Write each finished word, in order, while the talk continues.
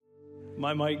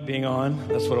My mic being on,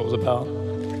 that's what it was about.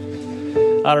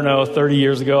 I don't know, 30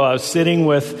 years ago, I was sitting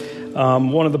with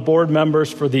one of the board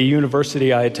members for the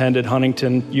university I attended,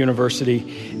 Huntington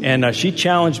University, and she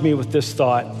challenged me with this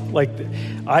thought.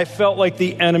 I felt like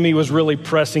the enemy was really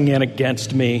pressing in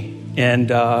against me,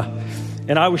 and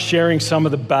I was sharing some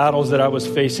of the battles that I was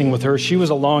facing with her. She was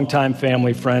a longtime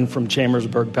family friend from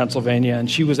Chambersburg, Pennsylvania, and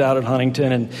she was out at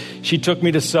Huntington, and she took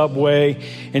me to Subway,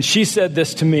 and she said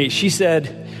this to me. She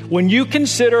said, when you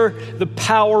consider the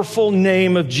powerful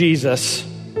name of Jesus,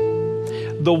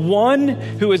 the one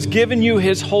who has given you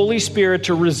his Holy Spirit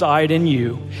to reside in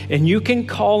you, and you can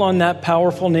call on that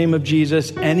powerful name of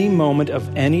Jesus any moment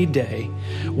of any day,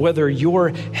 whether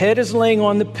your head is laying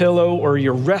on the pillow or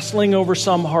you're wrestling over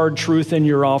some hard truth in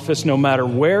your office, no matter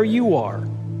where you are.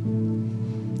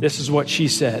 This is what she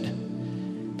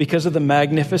said. Because of the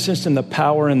magnificence and the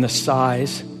power and the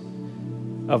size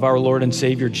of our Lord and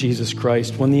Savior Jesus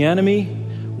Christ, when the enemy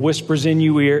whispers in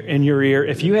your ear,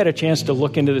 if you had a chance to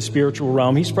look into the spiritual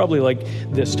realm, he's probably like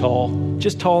this tall,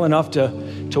 just tall enough to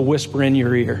whisper in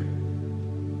your ear.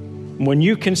 When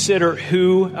you consider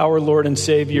who our Lord and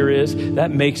Savior is,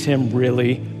 that makes him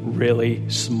really, really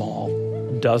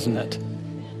small, doesn't it?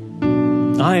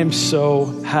 I am so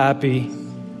happy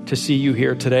to see you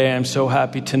here today. I'm so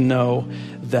happy to know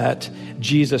that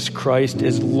Jesus Christ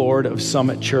is Lord of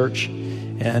Summit Church.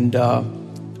 And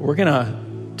we're going to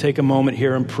take a moment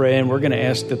here and pray, and we're going to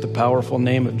ask that the powerful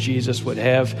name of Jesus would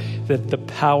have, that the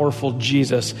powerful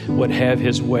Jesus would have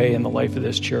his way in the life of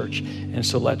this church. And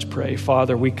so let's pray.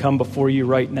 Father, we come before you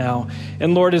right now.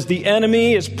 And Lord, as the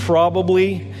enemy is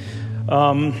probably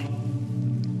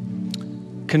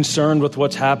concerned with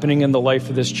what's happening in the life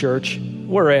of this church,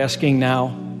 we're asking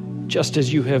now, just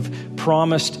as you have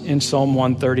promised in Psalm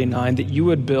 139, that you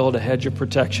would build a hedge of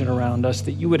protection around us,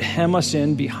 that you would hem us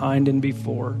in behind and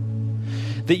before,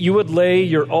 that you would lay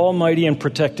your almighty and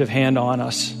protective hand on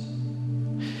us,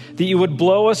 that you would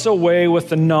blow us away with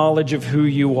the knowledge of who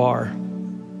you are,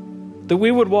 that we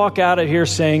would walk out of here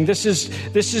saying, this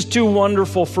is too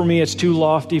wonderful for me, it's too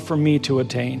lofty for me to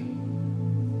attain.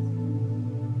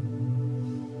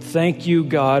 Thank you,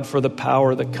 God, for the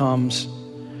power that comes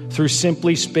through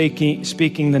simply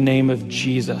speaking the name of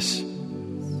Jesus.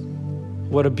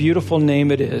 What a beautiful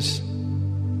name it is.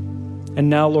 And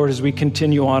now, Lord, as we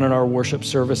continue on in our worship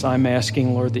service, I'm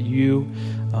asking, Lord, that you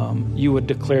would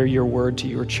declare your word to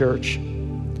your church.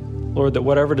 Lord, that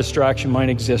whatever distraction might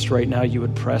exist right now, you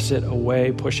would press it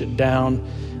away, push it down,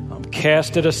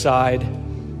 cast it aside.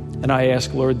 And I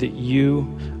ask, Lord, that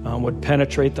you would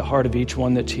penetrate the heart of each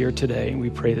one that's here today. And we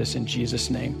pray this in Jesus'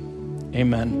 name.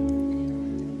 Amen.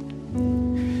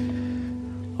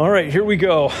 All right, here we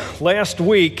go. Last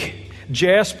week,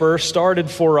 Jasper started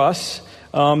for us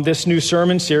this new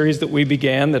sermon series that we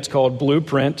began that's called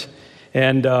Blueprint.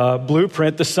 And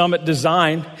Blueprint, the Summit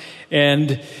Design.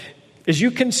 And as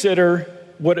you consider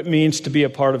what it means to be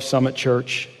a part of Summit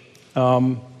Church,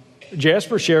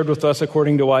 Jasper shared with us,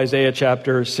 according to Isaiah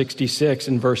chapter 66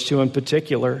 and verse 2 in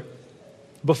particular,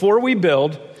 before we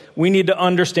build, we need to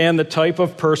understand the type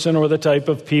of person or the type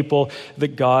of people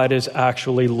that God is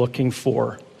actually looking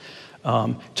for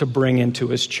to bring into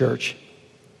his church.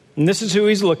 And this is who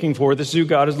he's looking for. This is who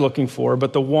God is looking for.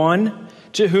 But the one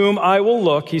to whom I will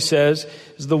look, he says,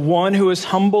 is the one who is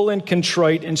humble and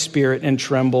contrite in spirit and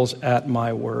trembles at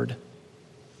my word.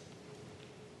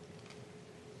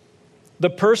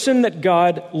 The person that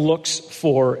God looks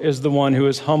for is the one who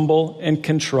is humble and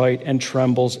contrite and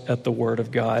trembles at the word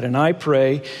of God. And I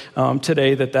pray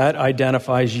today that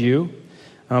identifies you,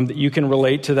 that you can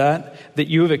relate to that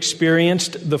you have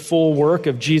experienced the full work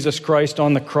of Jesus Christ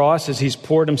on the cross as he's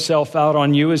poured himself out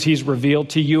on you, as he's revealed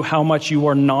to you how much you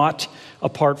are not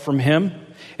apart from him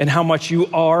and how much you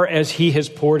are as he has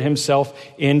poured himself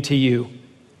into you,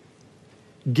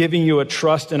 giving you a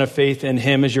trust and a faith in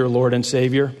him as your Lord and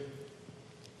Savior.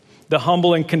 The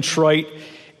humble and contrite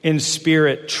in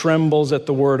spirit trembles at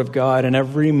the word of God. And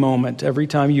every moment, every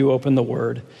time you open the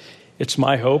word, it's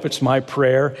my hope, it's my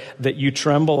prayer that you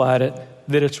tremble at it,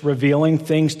 that it's revealing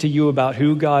things to you about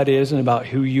who God is and about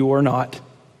who you are not.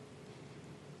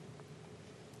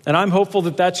 And I'm hopeful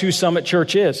that that's who Summit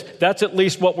Church is. That's at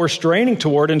least what we're straining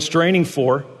toward and straining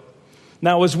for.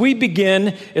 Now, as we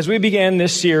began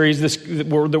this series that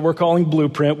we're calling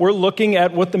Blueprint, we're looking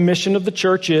at what the mission of the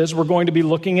church is. We're going to be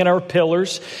looking at our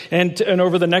pillars. And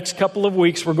over the next couple of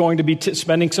weeks, we're going to be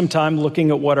spending some time looking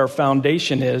at what our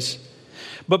foundation is.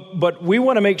 But we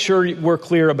want to make sure we're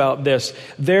clear about this.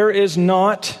 There is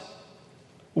not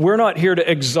We're not here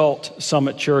to exalt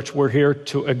Summit Church. We're here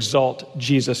to exalt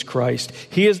Jesus Christ.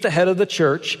 He is the head of the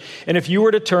church. And if you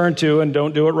were to turn to, and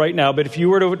don't do it right now, but if you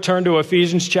were to turn to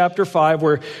Ephesians chapter 5,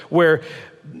 where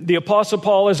the Apostle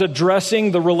Paul is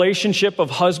addressing the relationship of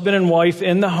husband and wife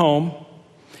in the home,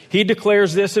 he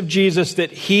declares this of Jesus,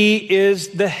 that he is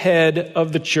the head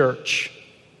of the church.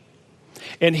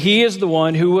 And he is the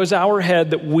one who is our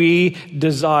head that we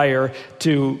desire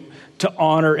to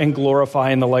honor and glorify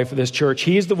in the life of this church.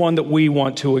 He is the one that we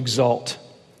want to exalt.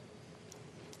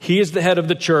 He is the head of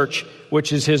the church,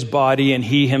 which is his body, and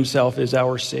he himself is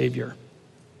our Savior.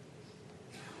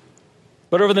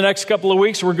 But over the next couple of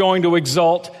weeks, we're going to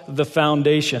exalt the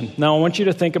foundation. Now, I want you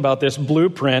to think about this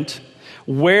blueprint.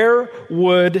 Where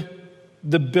would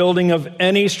the building of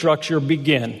any structure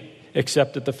begin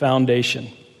except at the foundation?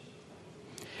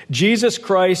 Jesus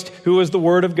Christ, who is the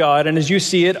Word of God, and as you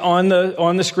see it on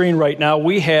the screen right now,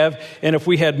 we have, and if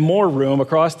we had more room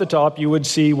across the top, you would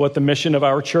see what the mission of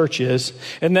our church is.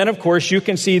 And then, of course, you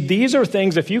can see these are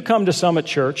things, if you come to Summit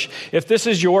Church, if this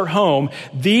is your home,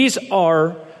 these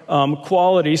are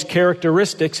qualities,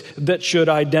 characteristics that should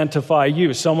identify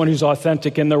you. Someone who's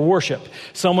authentic in their worship,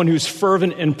 someone who's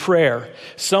fervent in prayer,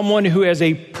 someone who has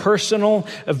a personal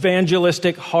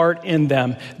evangelistic heart in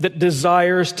them that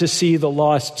desires to see the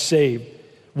lost saved,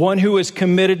 one who is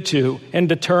committed to and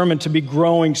determined to be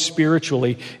growing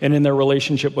spiritually and in their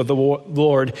relationship with the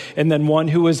Lord, and then one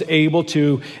who is able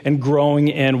to and growing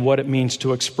in what it means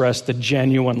to express the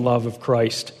genuine love of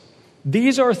Christ.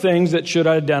 These are things that should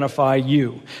identify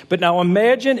you. But now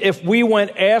imagine if we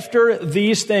went after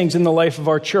these things in the life of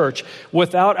our church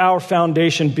without our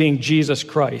foundation being Jesus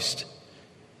Christ,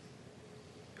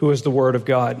 who is the Word of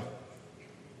God.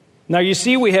 Now you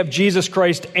see we have Jesus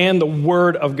Christ and the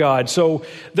Word of God. So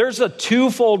there's a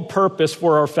twofold purpose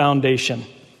for our foundation.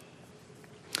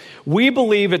 We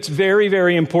believe it's very,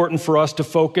 very important for us to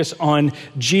focus on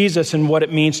Jesus and what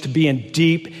it means to be in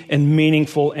deep and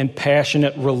meaningful and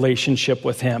passionate relationship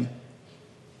with Him.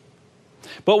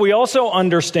 But we also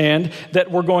understand that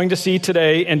we're going to see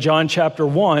today in John chapter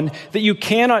 1 that you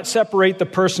cannot separate the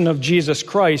person of Jesus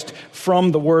Christ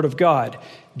from the Word of God.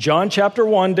 John chapter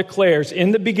 1 declares,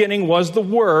 "In the beginning was the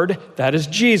Word," that is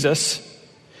Jesus.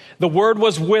 "The Word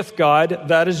was with God,"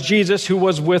 that is Jesus who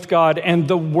was with God, and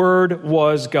the Word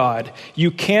was God.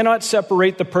 You cannot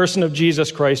separate the person of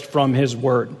Jesus Christ from His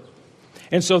Word.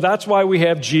 And so that's why we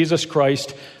have Jesus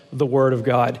Christ, the Word of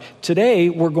God. Today,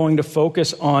 we're going to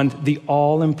focus on the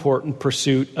all-important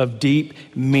pursuit of deep,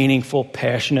 meaningful,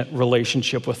 passionate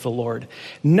relationship with the Lord.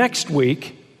 Next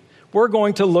week, we're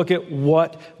going to look at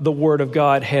what the Word of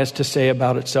God has to say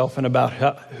about itself and about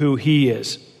who He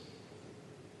is.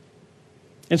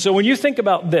 And so when you think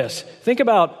about this, think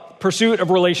about pursuit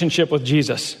of relationship with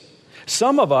Jesus.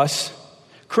 Some of us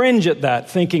cringe at that,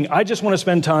 thinking, I just want to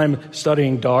spend time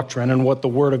studying doctrine and what the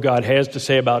Word of God has to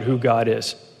say about who God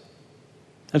is.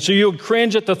 And so you would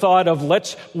cringe at the thought of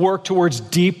let's work towards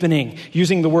deepening,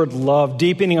 using the word love,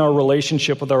 deepening our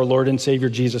relationship with our Lord and Savior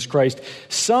Jesus Christ.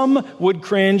 Some would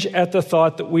cringe at the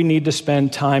thought that we need to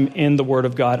spend time in the Word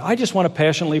of God. I just want to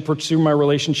passionately pursue my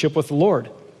relationship with the Lord.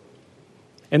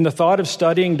 And the thought of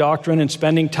studying doctrine and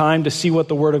spending time to see what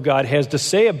the Word of God has to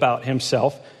say about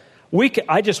Himself,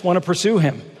 I just want to pursue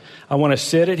Him. I want to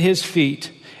sit at His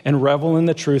feet and revel in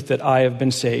the truth that I have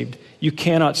been saved. You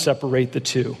cannot separate the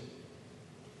two.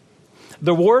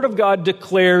 The Word of God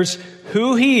declares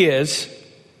who He is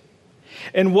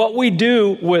and what we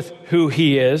do with who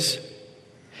He is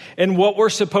and what we're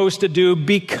supposed to do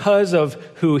because of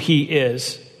who He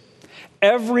is.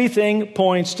 Everything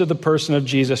points to the person of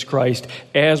Jesus Christ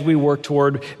as we work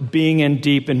toward being in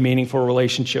deep and meaningful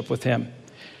relationship with Him.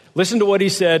 Listen to what He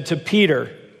said to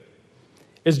Peter.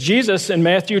 As Jesus in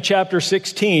Matthew chapter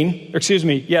 16 was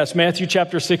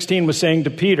saying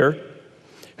to Peter,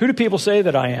 "Who do people say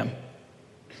that I am?"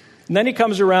 And then He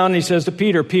comes around and He says to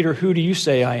Peter, "Peter, who do you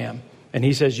say I am?" And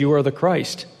he says, "You are the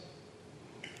Christ."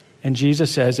 And Jesus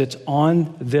says, it's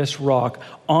on this rock,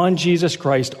 on Jesus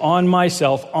Christ, on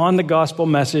myself, on the gospel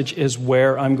message is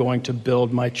where I'm going to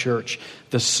build my church,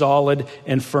 the solid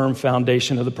and firm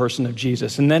foundation of the person of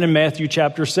Jesus. And then in Matthew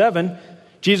chapter 7,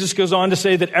 Jesus goes on to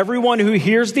say that everyone who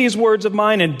hears these words of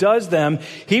mine and does them,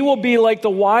 he will be like the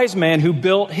wise man who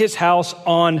built his house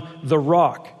on the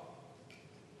rock.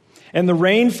 And the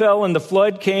rain fell and the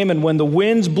flood came, and when the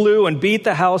winds blew and beat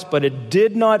the house, but it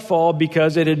did not fall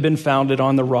because it had been founded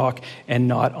on the rock and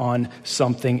not on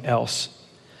something else.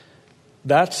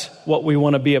 That's what we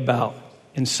want to be about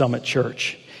in Summit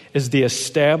Church, is the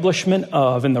establishment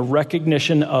of and the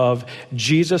recognition of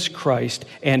Jesus Christ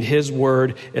and His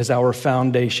Word as our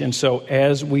foundation. So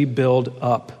as we build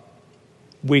up,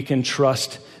 we can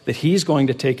trust that he's going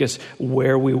to take us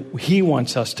where he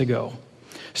wants us to go.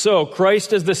 So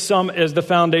Christ is the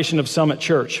foundation of Summit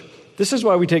Church. This is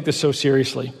why we take this so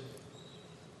seriously.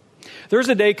 There's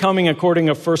a day coming, according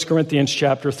to 1 Corinthians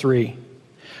chapter 3,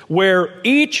 where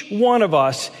each one of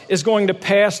us is going to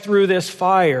pass through this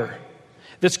fire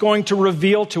that's going to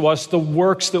reveal to us the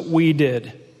works that we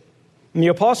did. And the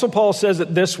Apostle Paul says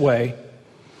it this way,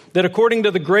 that according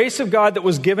to the grace of God that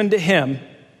was given to him,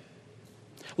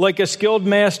 like a skilled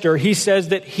master, he says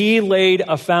that he laid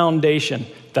a foundation.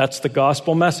 That's the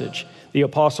gospel message. The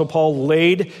Apostle Paul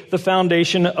laid the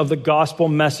foundation of the gospel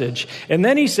message. And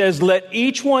then he says, let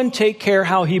each one take care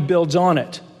how he builds on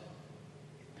it.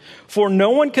 For no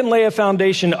one can lay a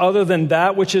foundation other than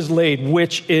that which is laid,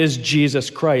 which is Jesus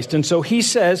Christ. And so he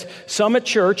says, Summit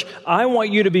Church, I want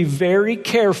you to be very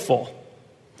careful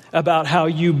about how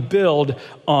you build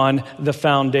on the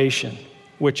foundation,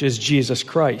 which is Jesus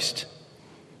Christ.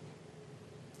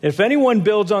 If anyone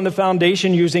builds on the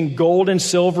foundation using gold and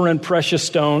silver and precious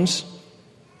stones,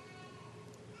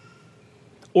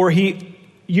 or he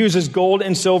uses gold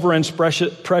and silver and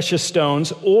precious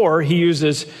stones, or he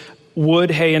uses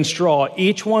wood, hay, and straw,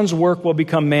 each one's work will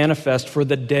become manifest, for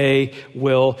the day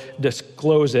will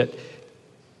disclose it,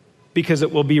 because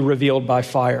it will be revealed by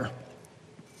fire.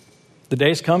 The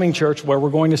day's coming, church, where we're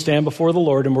going to stand before the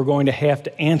Lord and we're going to have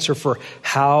to answer for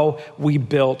how we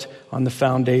built on the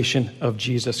foundation of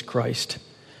Jesus Christ.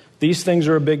 These things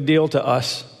are a big deal to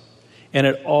us, and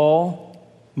it all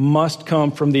must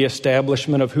come from the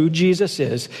establishment of who Jesus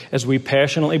is as we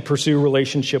passionately pursue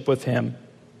relationship with him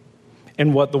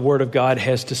and what the Word of God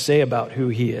has to say about who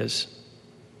he is.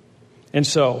 And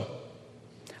so,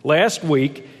 last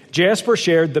week, Jasper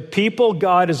shared the people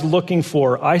God is looking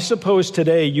for. I suppose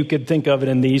today you could think of it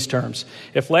in these terms.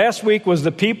 If last week was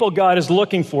the people God is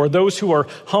looking for, those who are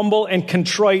humble and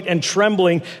contrite and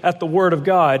trembling at the Word of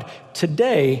God,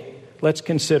 today, let's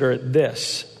consider it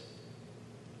this.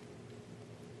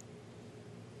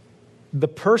 The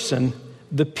person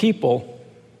the people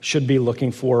should be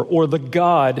looking for, or the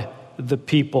God the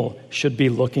people should be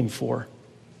looking for.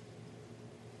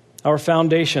 Our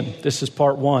foundation, this is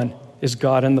part one, is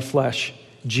God in the flesh.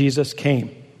 Jesus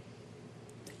came.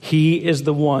 He is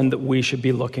the one that we should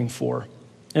be looking for.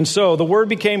 And so the Word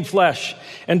became flesh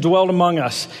and dwelt among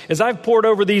us. As I've poured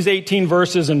over these 18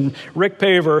 verses, and Rick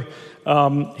Paver,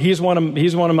 he's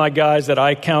one of my guys that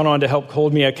I count on to help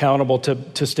hold me accountable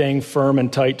to staying firm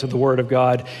and tight to the Word of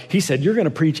God. He said, "You're going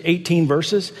to preach 18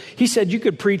 verses?" He said, "You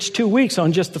could preach 2 weeks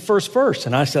on just the first verse."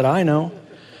 And I said, "I know."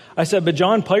 I said, "But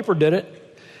John Piper did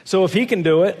it. So if he can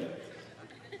do it,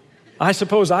 I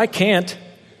suppose I can't,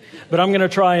 but I'm going to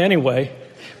try anyway."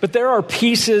 But there are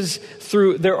pieces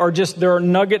there are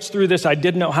nuggets through this. I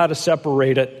didn't know how to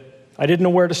separate it. I didn't know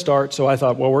where to start, so I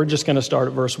thought, well, we're just going to start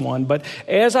at verse 1. But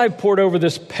as I poured over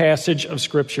this passage of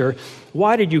Scripture,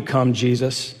 why did you come,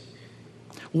 Jesus?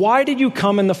 Why did you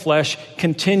come in the flesh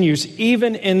continues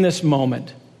even in this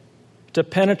moment to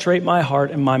penetrate my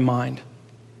heart and my mind.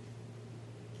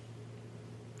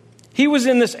 He was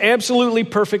in this absolutely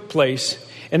perfect place,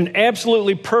 in an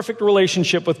absolutely perfect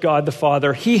relationship with God the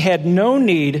Father. He had no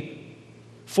need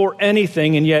for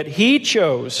anything, and yet he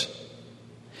chose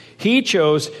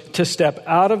to step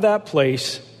out of that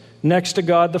place next to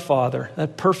God the Father,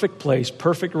 that perfect place,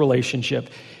 perfect relationship,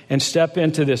 and step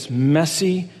into this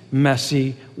messy,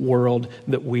 messy world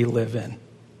that we live in.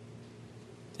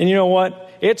 And you know what?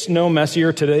 It's no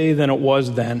messier today than it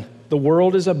was then. The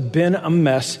world has been a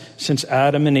mess since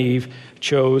Adam and Eve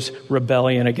chose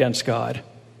rebellion against God.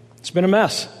 It's been a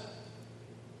mess.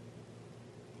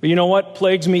 But you know what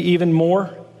plagues me even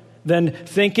more than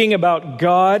thinking about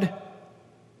God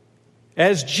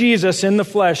as Jesus in the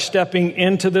flesh stepping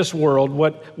into this world?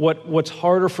 What's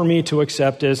harder for me to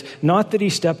accept is not that he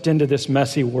stepped into this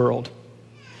messy world,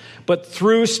 but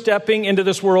through stepping into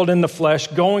this world in the flesh,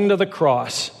 going to the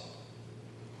cross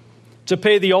to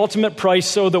pay the ultimate price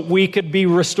so that we could be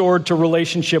restored to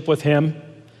relationship with him.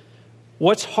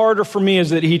 What's harder for me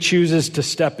is that he chooses to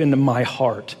step into my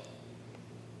heart.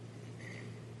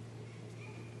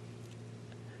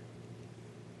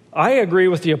 I agree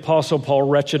with the Apostle Paul,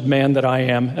 wretched man that I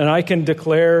am, and I can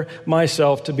declare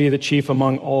myself to be the chief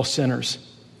among all sinners.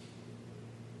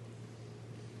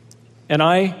 And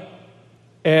I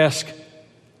ask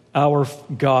our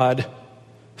God,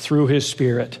 through his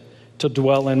Spirit, to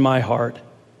dwell in my heart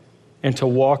and to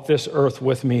walk this earth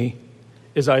with me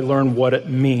as I learn what it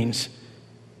means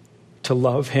to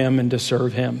love him and to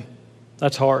serve him.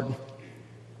 That's hard.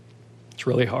 It's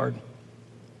really hard.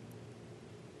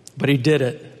 But he did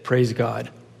it. Praise God.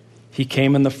 He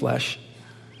came in the flesh.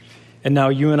 And now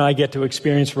you and I get to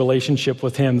experience relationship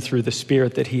with him through the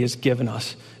Spirit that he has given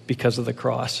us because of the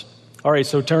cross. All right,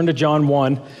 so turn to John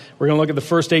 1. We're going to look at the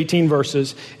first 18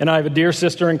 verses. And I have a dear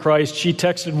sister in Christ. She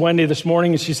texted Wendy this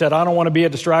morning and she said, I don't want to be a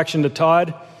distraction to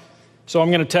Todd, so I'm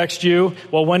going to text you.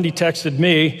 Well, Wendy texted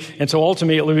me, and so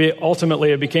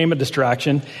ultimately it became a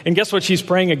distraction. And guess what she's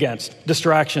praying against?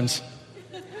 Distractions.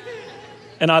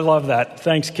 And I love that.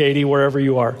 Thanks, Katie, wherever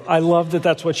you are. I love that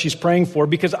that's what she's praying for,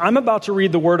 because I'm about to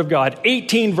read the Word of God,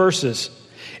 18 verses.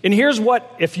 And here's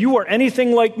what, if you are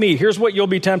anything like me, here's what you'll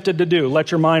be tempted to do. Let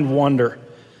your mind wander.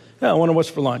 I wonder what's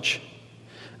for lunch.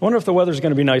 I wonder if the weather's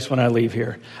going to be nice when I leave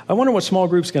here. I wonder what small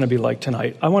group's going to be like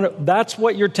tonight. That's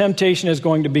what your temptation is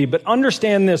going to be. But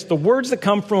understand this, the words that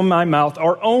come from my mouth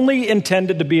are only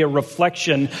intended to be a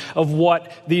reflection of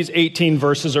what these 18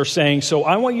 verses are saying. So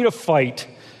I want you to fight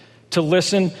to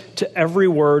listen to every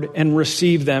word and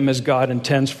receive them as God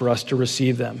intends for us to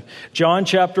receive them. John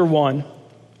chapter 1.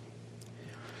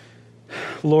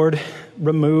 Lord,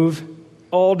 remove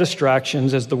all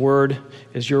distractions as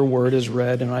your word is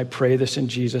read, and I pray this in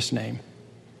Jesus' name.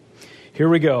 Here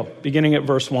we go, beginning at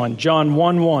verse 1. John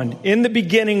 1:1. In the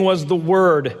beginning was the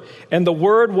Word, and the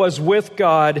Word was with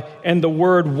God, and the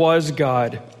Word was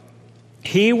God.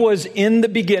 He was in the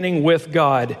beginning with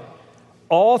God.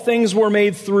 All things were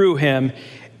made through him,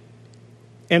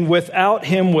 and without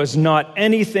him was not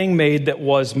anything made that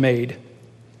was made.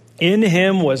 In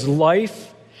him was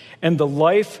life, and the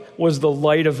life was the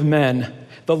light of men.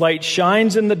 The light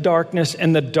shines in the darkness,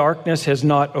 and the darkness has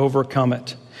not overcome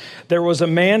it. There was a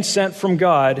man sent from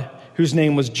God whose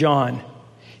name was John.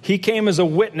 He came as a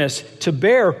witness to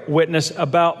bear witness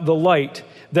about the light,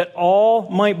 that all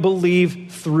might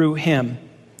believe through him.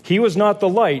 He was not the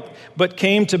light, but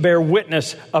came to bear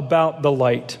witness about the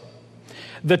light.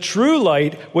 The true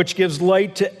light, which gives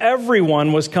light to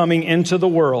everyone, was coming into the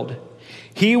world.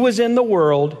 He was in the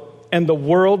world, and the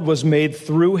world was made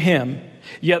through him,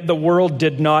 yet the world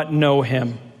did not know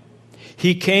him.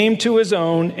 He came to his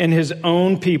own, and his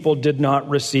own people did not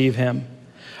receive him.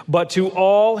 But to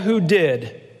all who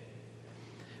did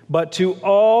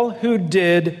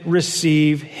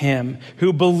receive him,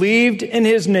 who believed in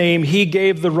his name, he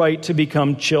gave the right to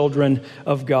become children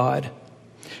of God,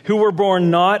 who were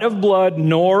born not of blood,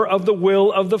 nor of the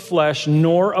will of the flesh,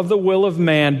 nor of the will of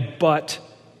man, but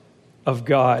of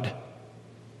God.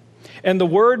 And the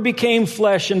Word became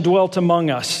flesh and dwelt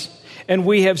among us, and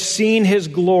we have seen his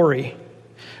glory.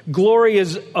 Glory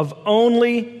is of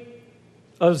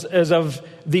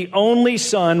the only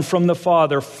Son from the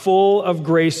Father, full of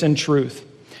grace and truth.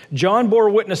 John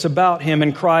bore witness about him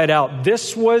and cried out,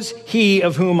 "This was he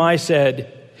of whom I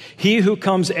said, 'He who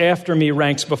comes after me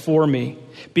ranks before me,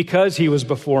 because he was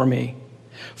before me.'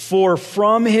 For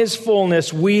from his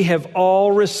fullness we have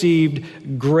all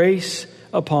received grace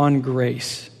upon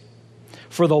grace.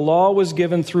 For the law was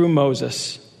given through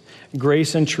Moses.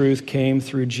 Grace and truth came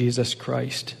through Jesus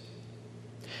Christ.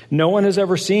 No one has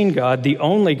ever seen God, the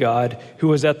only God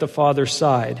who is at the Father's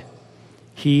side.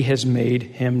 He has made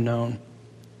him known."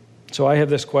 So I have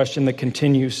this question that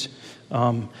continues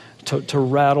to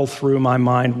rattle through my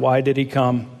mind. Why did he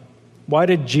come? Why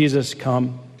did Jesus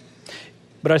come?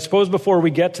 But I suppose before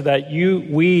we get to that,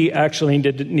 we actually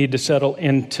need to settle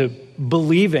into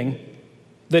believing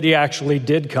that he actually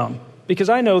did come. Because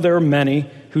I know there are many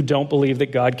who don't believe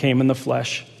that God came in the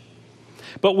flesh.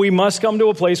 But we must come to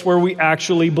a place where we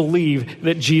actually believe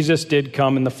that Jesus did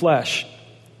come in the flesh.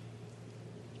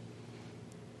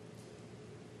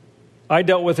 I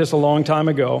dealt with this a long time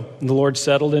ago, and the Lord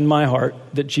settled in my heart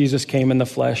that Jesus came in the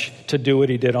flesh to do what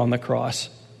he did on the cross.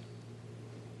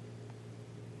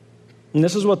 And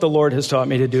this is what the Lord has taught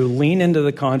me to do. Lean into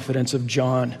the confidence of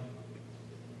John,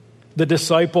 the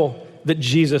disciple that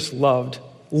Jesus loved.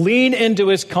 Lean into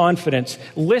his confidence.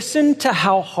 Listen to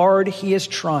how hard he is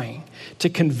trying to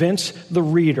convince the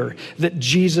reader that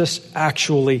Jesus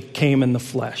actually came in the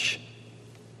flesh.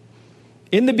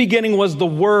 In the beginning was the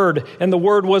Word, and the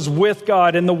Word was with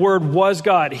God, and the Word was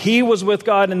God. He was with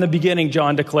God in the beginning,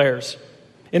 John declares.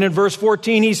 And in verse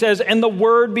 14, he says, "And the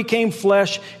Word became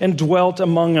flesh and dwelt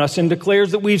among us," and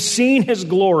declares that we've seen his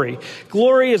glory.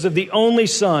 Glory is of the only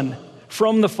Son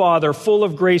from the Father, full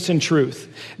of grace and truth.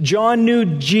 John knew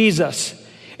Jesus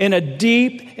in a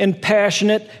deep and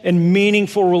passionate and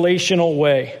meaningful relational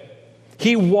way.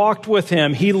 He walked with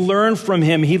him. He learned from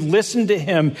him. He listened to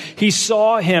him. He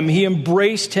saw him. He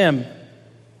embraced him.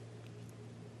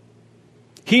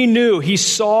 He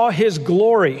saw his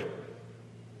glory.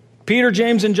 Peter,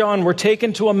 James, and John were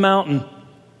taken to a mountain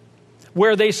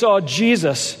where they saw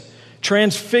Jesus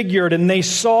transfigured, and they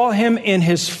saw him in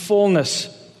his fullness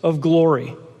of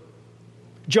glory.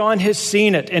 John has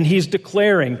seen it, and he's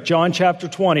declaring, John chapter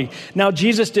 20. Now,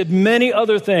 Jesus did many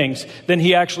other things than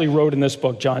he actually wrote in this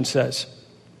book, John says.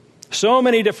 So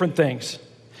many different things.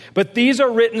 But these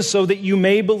are written so that you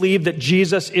may believe that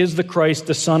Jesus is the Christ,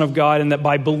 the Son of God, and that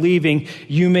by believing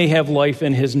you may have life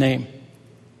in his name.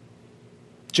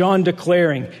 John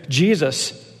declaring,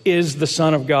 Jesus is the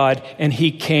Son of God, and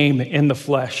he came in the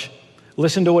flesh.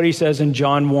 Listen to what he says in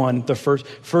John 1, the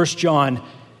first John,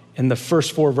 in the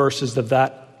first 4 verses of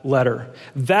that letter.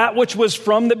 That which was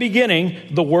from the beginning,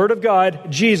 the Word of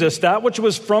God, Jesus, that which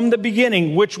was from the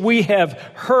beginning, which we have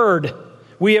heard,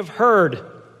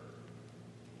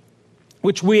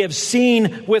 which we have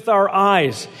seen with our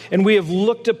eyes, and we have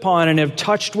looked upon and have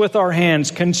touched with our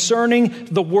hands, concerning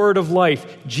the word of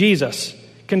life, Jesus,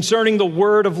 concerning the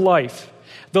word of life.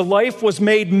 The life was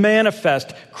made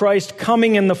manifest, Christ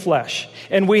coming in the flesh,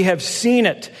 and we have seen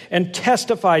it and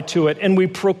testified to it, and we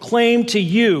proclaim to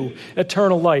you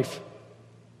eternal life,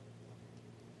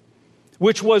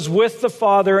 which was with the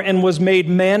Father and was made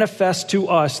manifest to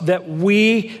us, that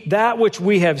which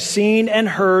we have seen and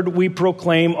heard, we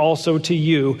proclaim also to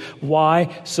you.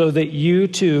 Why? So that you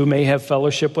too may have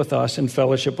fellowship with us and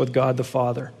fellowship with God the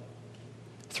Father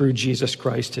through Jesus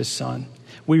Christ, his Son.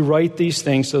 We write these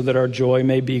things so that our joy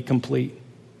may be complete.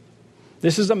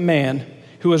 This is a man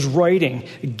who is writing,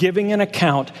 giving an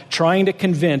account, trying to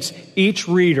convince each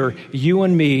reader, you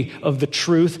and me, of the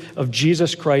truth of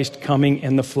Jesus Christ coming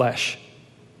in the flesh,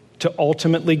 to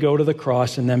ultimately go to the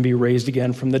cross and then be raised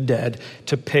again from the dead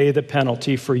to pay the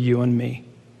penalty for you and me.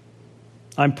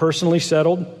 I'm personally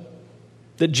settled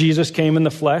that Jesus came in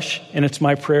the flesh, and it's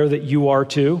my prayer that you are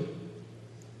too.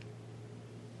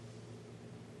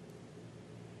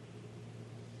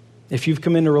 If you've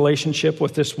come into relationship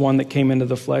with this one that came into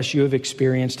the flesh, you have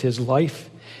experienced his life.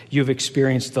 You've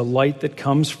experienced the light that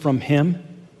comes from him.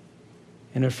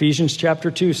 And Ephesians chapter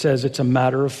 2 says it's a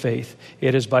matter of faith.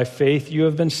 It is by faith you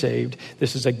have been saved.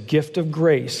 This is a gift of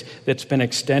grace that's been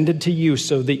extended to you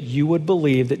so that you would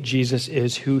believe that Jesus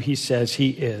is who he says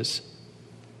he is,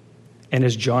 and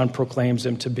as John proclaims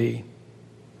him to be.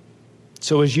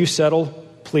 So as you settle,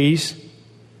 please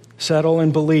settle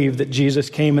and believe that Jesus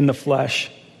came in the flesh.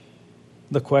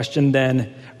 The question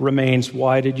then remains,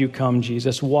 why did you come,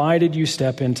 Jesus? Why did you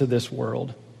step into this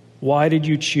world? Why did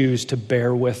you choose to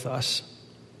bear with us?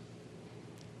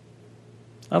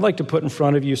 I'd like to put in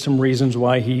front of you some reasons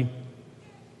why he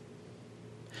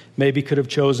maybe could have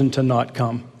chosen to not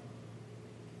come.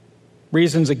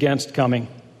 Reasons against coming.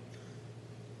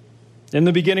 In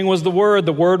the beginning was the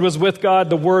Word was with God,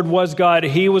 the Word was God,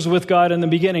 he was with God in the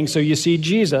beginning. So you see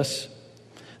Jesus,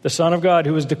 the Son of God,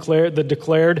 who is declared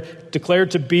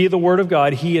to be the Word of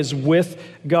God, he is with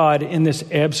God in this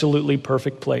absolutely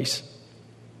perfect place.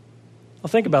 Well,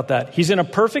 think about that. He's in a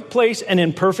perfect place and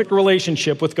in perfect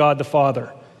relationship with God the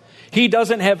Father. He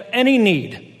doesn't have any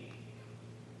need.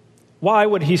 Why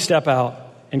would he step out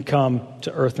and come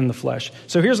to earth in the flesh?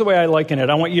 So here's the way I liken it.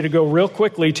 I want you to go real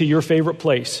quickly to your favorite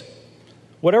place.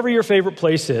 Whatever your favorite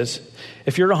place is.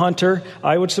 If you're a hunter,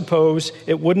 I would suppose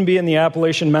it wouldn't be in the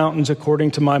Appalachian Mountains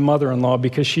according to my mother-in-law,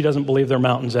 because she doesn't believe they're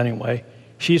mountains anyway.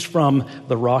 She's from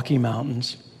the Rocky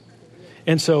Mountains.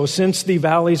 And so since the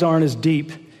valleys aren't as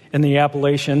deep in the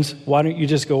Appalachians, why don't you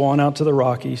just go on out to the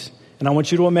Rockies? And I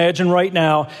want you to imagine right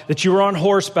now that you were on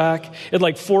horseback at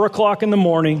like 4 o'clock in the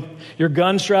morning, your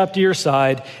gun strapped to your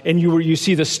side, and you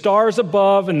see the stars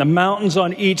above and the mountains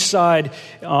on each side,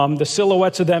 the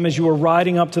silhouettes of them as you were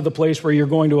riding up to the place where you're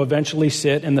going to eventually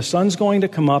sit, and the sun's going to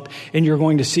come up, and you're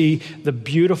going to see the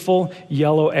beautiful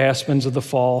yellow aspens of the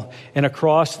fall. And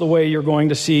across the way, you're going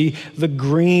to see the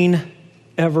green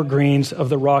evergreens of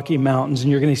the Rocky Mountains,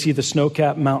 and you're going to see the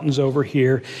snow-capped mountains over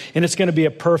here. And it's going to be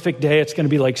a perfect day. It's going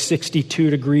to be like 62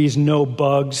 degrees, no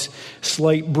bugs,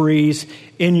 slight breeze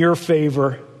in your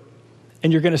favor.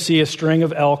 And you're going to see a string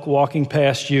of elk walking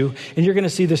past you, and you're going to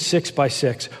see the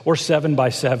 6x6 or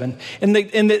 7x7.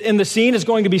 And the scene is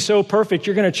going to be so perfect,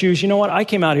 you're going to choose, you know what, I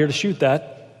came out here to shoot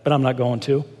that, but I'm not going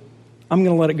to. I'm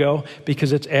going to let it go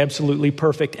because it's absolutely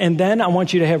perfect. And then I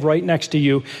want you to have right next to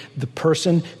you the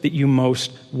person that you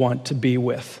most want to be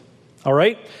with. All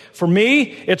right? For me,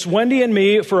 it's Wendy and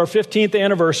me for our 15th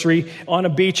anniversary on a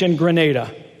beach in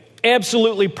Grenada.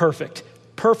 Absolutely perfect.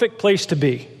 Perfect place to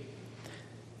be.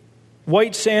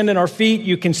 White sand in our feet.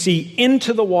 You can see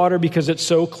into the water because it's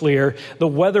so clear. The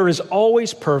weather is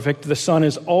always perfect. The sun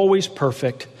is always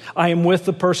perfect. I am with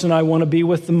the person I want to be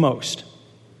with the most.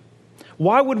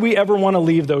 Why would we ever want to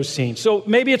leave those scenes? So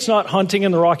maybe it's not hunting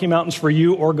in the Rocky Mountains for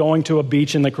you or going to a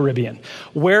beach in the Caribbean.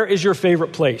 Where is your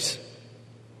favorite place?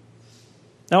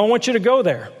 Now I want you to go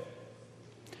there.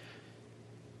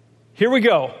 Here we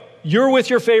go. you're with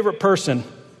your favorite person,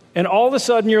 and all of a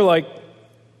sudden you're like,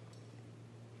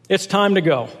 it's time to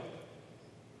go.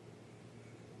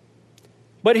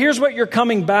 But here's what you're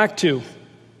coming back to.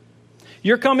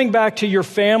 You're coming back to your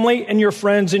family and your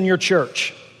friends in your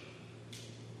church.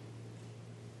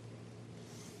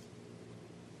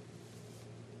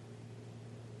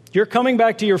 You're coming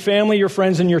back to your family, your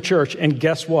friends in your church, and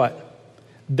guess what?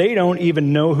 They don't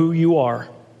even know who you are.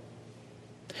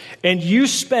 And you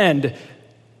spend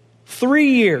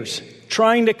 3 years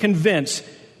trying to convince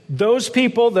those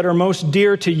people that are most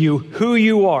dear to you who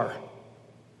you are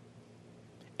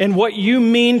and what you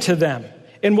mean to them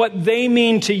and what they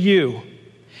mean to you.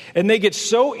 And they get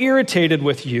so irritated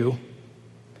with you,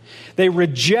 they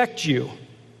reject you,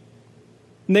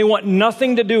 and they want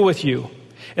nothing to do with you.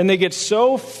 And they get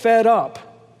so fed up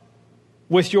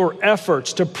with your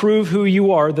efforts to prove who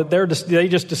you are that they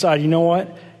just decide, you know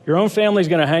what? Your own family's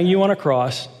going to hang you on a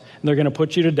cross, and they're going to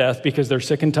put you to death because they're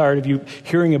sick and tired of you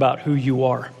hearing about who you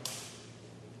are.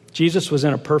 Jesus was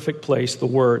in a perfect place. The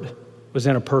Word was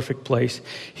in a perfect place.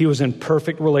 He was in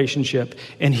perfect relationship,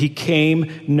 and he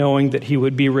came knowing that he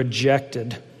would be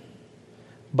rejected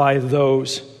by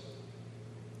those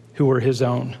who were his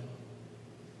own.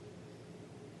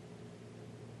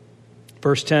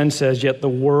 Verse 10 says, yet the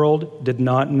world did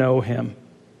not know him.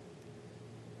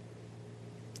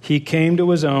 He came to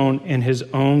his own, and his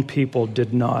own people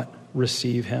did not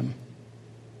receive him.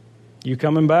 You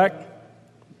coming back?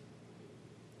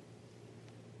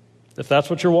 If that's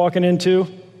what you're walking into,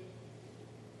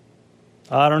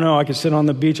 I don't know. I could sit on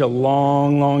the beach a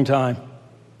long, long time.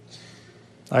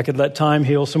 I could let time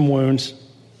heal some wounds.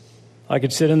 I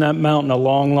could sit in that mountain a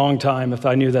long, long time if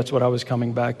I knew that's what I was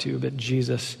coming back to. But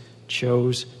Jesus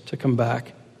chose to come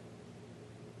back.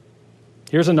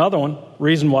 Here's another one,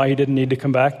 reason why he didn't need to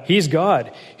come back. He's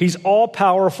God. He's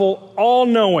all-powerful,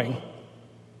 all-knowing.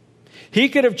 He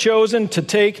could have chosen to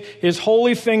take his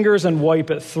holy fingers and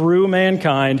wipe it through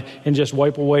mankind and just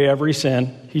wipe away every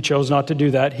sin. He chose not to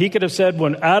do that. He could have said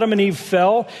when Adam and Eve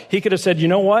fell, he could have said, you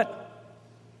know what?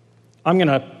 I'm going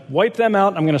to wipe them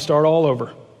out. I'm going to start all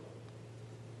over.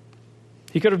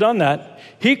 He could have done that.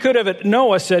 He could have at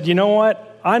Noah said, you know what?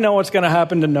 I know what's going to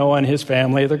happen to Noah and his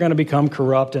family. They're going to become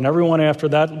corrupt, and everyone after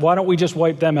that, why don't we just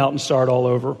wipe them out and start all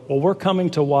over? Well, we're coming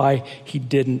to why he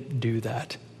didn't do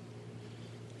that.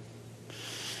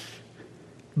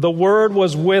 The Word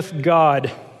was with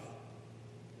God.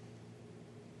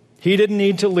 He didn't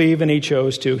need to leave, and he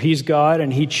chose to. He's God,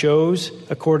 and he chose,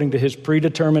 according to his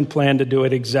predetermined plan, to do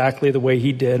it exactly the way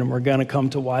he did, and we're going to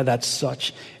come to why that's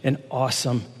such an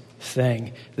awesome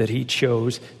thing that he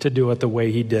chose to do it the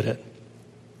way he did it.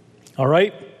 All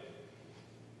right?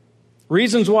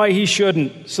 Reasons why he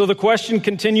shouldn't. So the question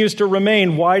continues to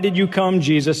remain, why did you come,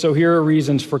 Jesus? So here are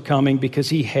reasons for coming, because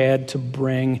he had to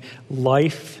bring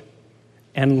life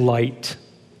and light.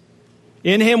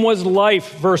 In him was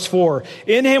life, verse 4.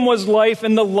 In him was life,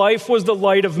 and the life was the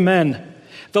light of men.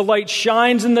 The light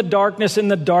shines in the darkness,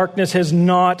 and the darkness has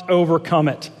not overcome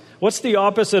it. What's the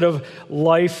opposite of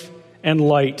life and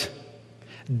light?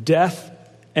 Death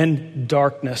and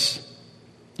darkness.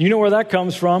 You know where that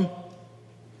comes from.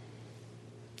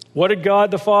 What did God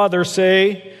the Father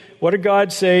say? What did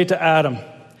God say to Adam?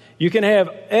 You can have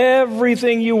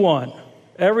everything you want,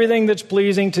 everything that's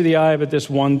pleasing to the eye, but this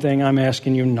one thing I'm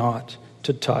asking you not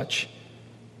to touch.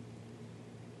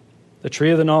 The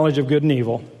tree of the knowledge of good and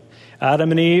evil.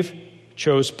 Adam and Eve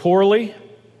chose poorly.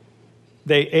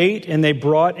 They ate and they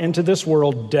brought into this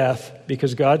world death,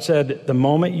 because God said, the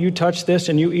moment you touch this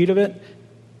and you eat of it,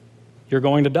 you're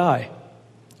going to die.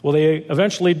 Well, they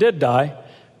eventually did die,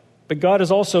 but God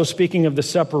is also speaking of the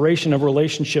separation of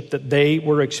relationship that they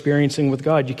were experiencing with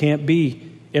God. You can't be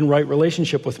in right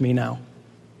relationship with me now.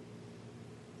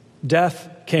 Death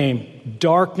came.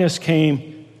 Darkness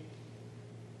came.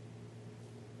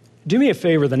 Do me a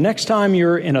favor. The next time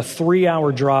you're in a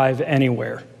 3-hour drive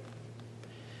anywhere,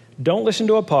 don't listen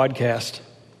to a podcast.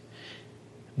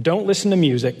 Don't listen to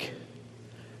music.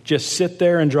 Just sit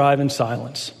there and drive in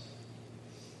silence.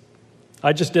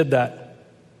 I just did that.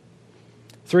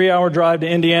 3-hour drive to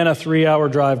Indiana, 3-hour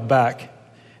drive back.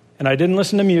 And I didn't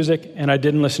listen to music, and I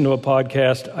didn't listen to a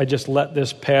podcast. I just let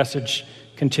this passage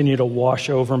continue to wash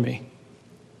over me.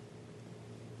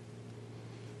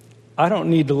 I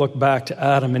don't need to look back to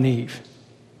Adam and Eve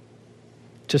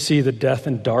to see the death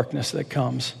and darkness that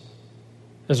comes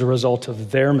as a result of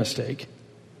their mistake.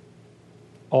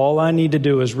 All I need to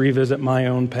do is revisit my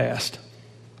own past.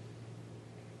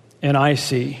 And I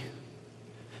see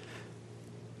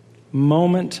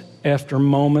moment after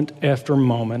moment after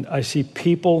moment, I see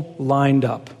people lined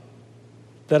up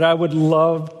that I would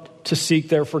love to seek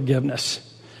their forgiveness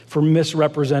for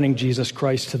misrepresenting Jesus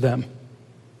Christ to them.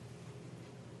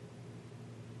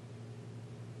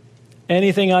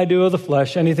 Anything I do of the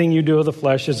flesh, anything you do of the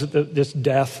flesh is this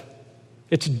death.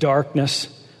 It's darkness.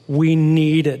 We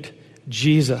needed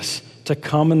Jesus to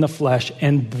come in the flesh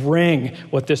and bring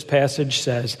what this passage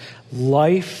says,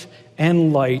 life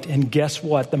and light. And guess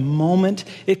what? The moment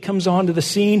it comes onto the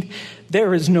scene,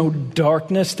 there is no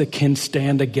darkness that can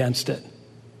stand against it.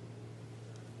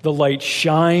 The light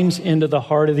shines into the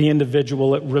heart of the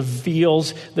individual. It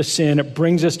reveals the sin. It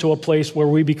brings us to a place where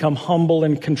we become humble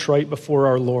and contrite before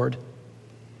our Lord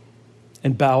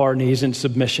and bow our knees in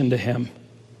submission to him.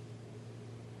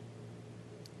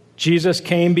 Jesus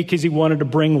came because he wanted to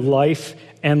bring life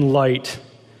and light.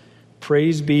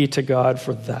 Praise be to God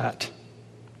for that.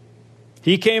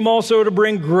 He came also to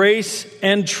bring grace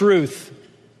and truth.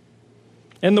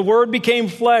 And the Word became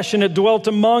flesh, and it dwelt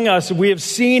among us. We have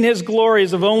seen his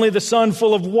glories of only the Son,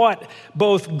 full of what?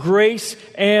 Both grace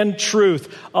and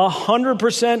truth.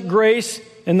 100% grace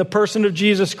in the person of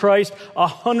Jesus Christ,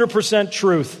 100%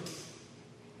 truth.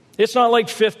 It's not like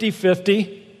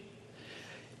 50-50.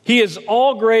 He is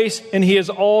all grace and he is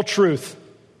all truth.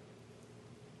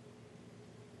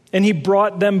 And he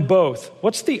brought them both.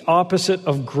 What's the opposite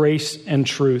of grace and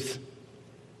truth?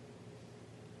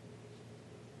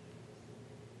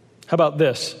 How about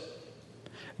this?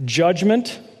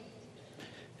 Judgment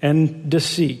and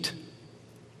deceit.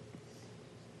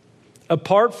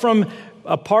 Apart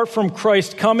from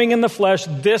Christ coming in the flesh,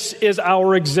 this is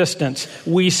our existence.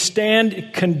 We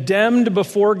stand condemned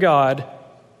before God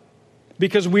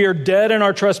because we are dead in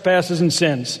our trespasses and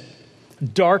sins.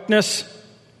 Darkness,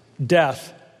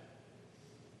 death.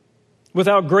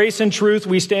 Without grace and truth,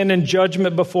 we stand in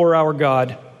judgment before our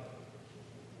God.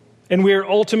 And we are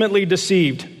ultimately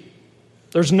deceived.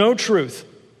 There's no truth.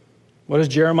 What does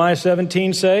Jeremiah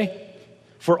 17 say?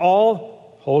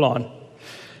 Paul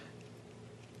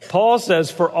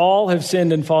says, for all have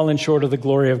sinned and fallen short of the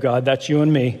glory of God. That's you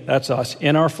and me. That's us.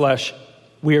 In our flesh,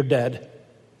 we are dead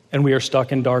and we are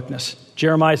stuck in darkness.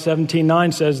 Jeremiah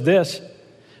 17:9 says this,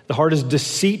 the heart is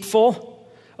deceitful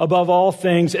above all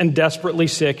things and desperately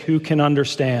sick. Who can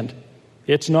understand?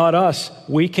 It's not us.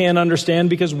 We can't understand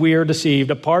because we are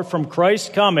deceived. Apart from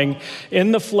Christ coming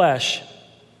in the flesh,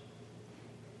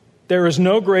 there is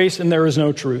no grace and there is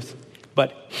no truth.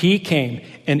 But he came,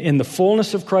 and in the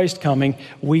fullness of Christ coming,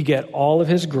 we get all of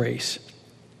his grace,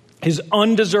 his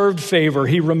undeserved favor.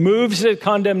 He removes his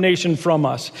condemnation from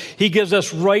us. He gives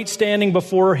us right standing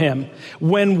before him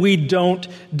when we don't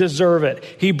deserve it.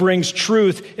 He brings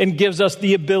truth and gives us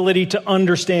the ability to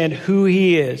understand who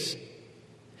he is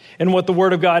and what the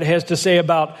Word of God has to say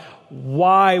about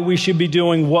why we should be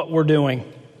doing what we're doing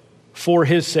for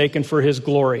his sake and for his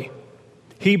glory.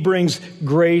 He brings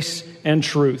grace and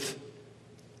truth.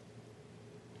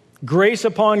 Grace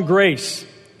upon grace.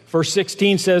 Verse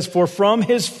 16 says, for from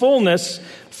his fullness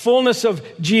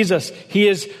of Jesus, he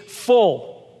is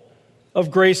full of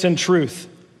grace and truth.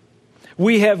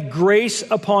 We have grace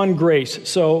upon grace.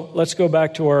 So let's go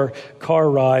back to our car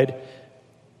ride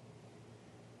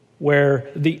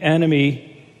where the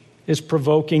enemy is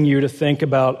provoking you to think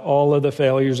about all of the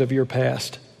failures of your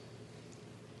past.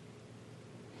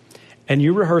 And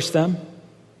you rehearse them.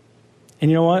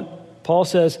 And you know what? Paul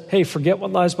says, hey, forget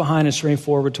what lies behind and strain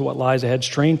forward to what lies ahead.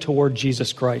 Strain toward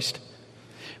Jesus Christ.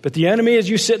 But the enemy, as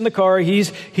you sit in the car,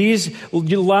 he's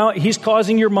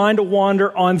causing your mind to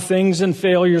wander on things and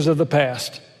failures of the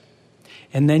past.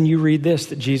 And then you read this,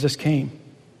 that Jesus came.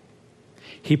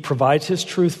 He provides his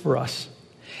truth for us.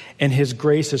 And his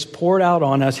grace is poured out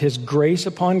on us, his grace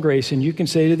upon grace. And you can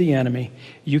say to the enemy,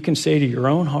 you can say to your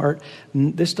own heart,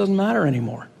 this doesn't matter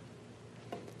anymore.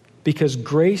 Because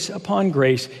grace upon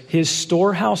grace, his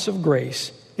storehouse of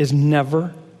grace is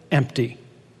never empty.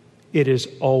 It is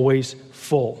always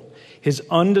full. His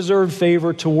undeserved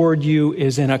favor toward you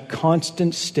is in a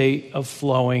constant state of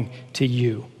flowing to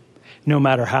you, no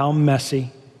matter how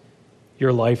messy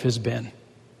your life has been.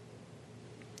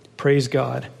 Praise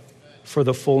God for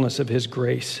the fullness of his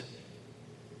grace.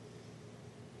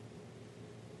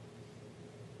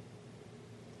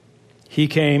 He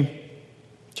came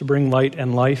to bring light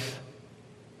and life.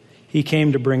 He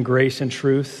came to bring grace and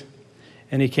truth,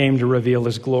 and he came to reveal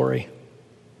his glory.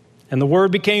 And the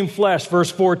Word became flesh,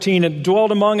 verse 14, and dwelt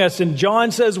among us. And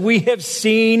John says, we have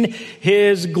seen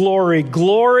his glory.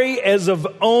 Glory as of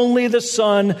only the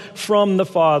Son from the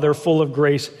Father, full of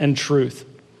grace and truth.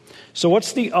 So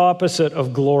what's the opposite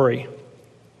of glory?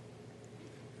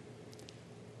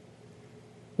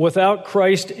 Without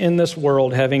Christ in this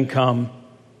world having come,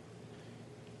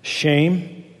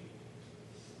 shame,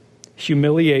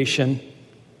 humiliation,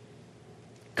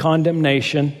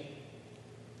 condemnation,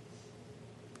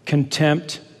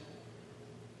 contempt.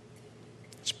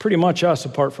 It's pretty much us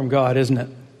apart from God, isn't it?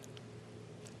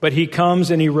 But he comes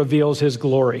and he reveals his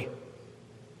glory.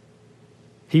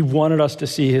 He wanted us to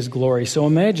see his glory. So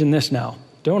imagine this now.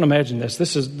 Don't imagine this.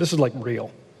 This is like real.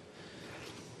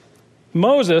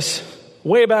 Moses,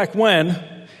 way back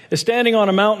when, is standing on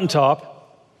a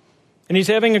mountaintop, and he's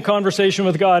having a conversation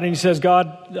with God, and he says,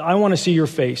 God, I want to see your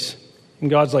face. And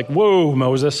God's like, whoa,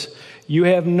 Moses, you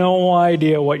have no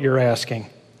idea what you're asking.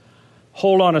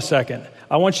 Hold on a second.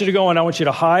 I want you to go and I want you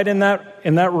to hide in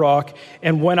that rock,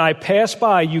 and when I pass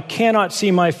by, you cannot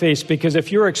see my face, because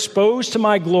if you're exposed to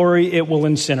my glory, it will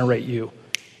incinerate you,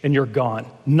 and you're gone.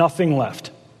 Nothing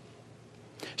left.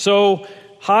 So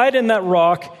hide in that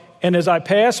rock, and as I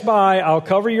pass by, I'll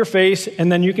cover your face,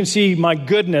 and then you can see my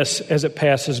goodness as it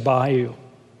passes by you.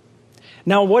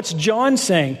 Now, what's John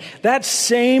saying? That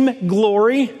same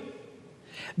glory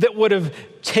that would have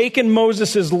taken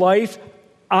Moses' life,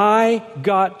 I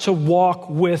got to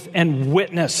walk with and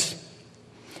witness.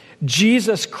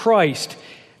 Jesus Christ,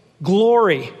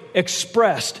 glory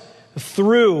expressed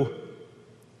through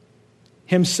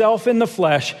himself in the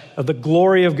flesh of the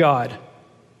glory of God.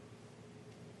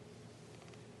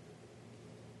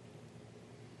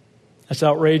 That's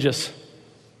outrageous.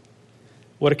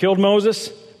 Would have killed Moses,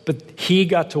 but he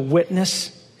got to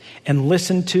witness and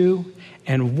listen to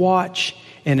and watch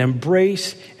and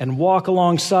embrace and walk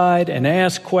alongside and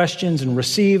ask questions and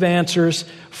receive answers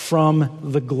from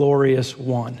the glorious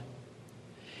one.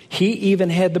 He even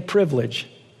had the privilege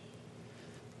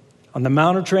on the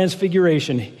Mount of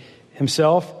Transfiguration,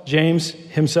 himself,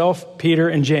 Peter,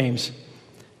 and James,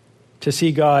 to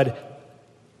see God,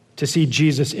 to see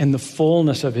Jesus in the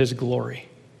fullness of his glory.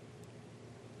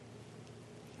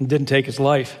 And didn't take his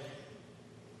life.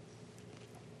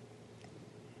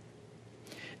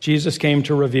 Jesus came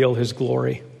to reveal his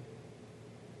glory.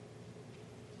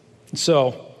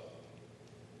 So,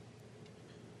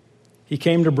 he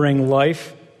came to bring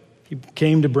life. He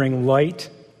came to bring light.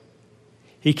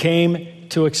 He came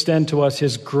to extend to us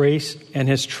his grace and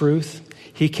his truth.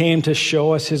 He came to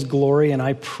show us his glory. And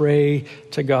I pray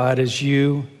to God, as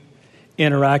you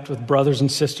interact with brothers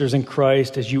and sisters in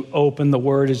Christ, as you open the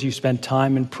Word, as you spend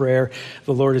time in prayer,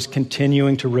 the Lord is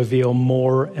continuing to reveal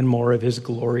more and more of his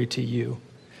glory to you.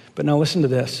 But now listen to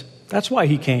this. That's why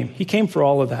he came. He came for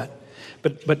all of that.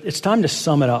 But it's time to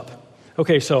sum it up.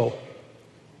 Okay, so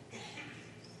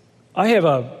I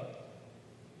have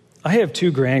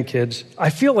two grandkids. I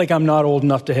feel like I'm not old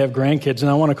enough to have grandkids,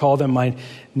 and I want to call them my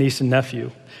niece and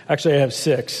nephew. Actually, I have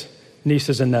 6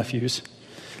 nieces and nephews.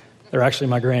 They're actually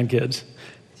my grandkids.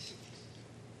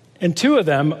 And 2 of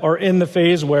them are in the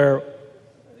phase where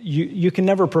you can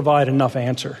never provide enough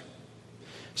answer.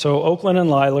 So Oakland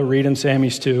and Lila, Reed and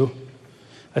Sammy's 2.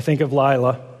 I think of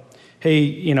Lila.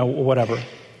 Hey, whatever.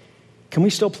 Can we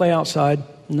still play outside?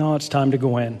 No, it's time to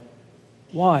go in.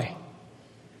 Why?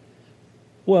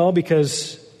 Well,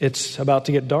 because it's about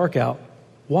to get dark out.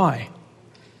 Why?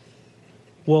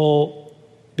 Well,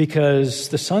 because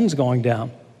the sun's going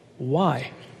down.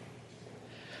 Why?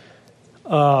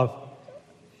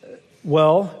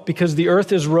 Well, because the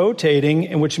earth is rotating,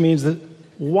 and which means that,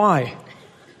 why?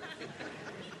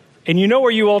 And you know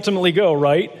where you ultimately go,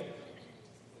 right?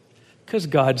 Because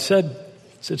God said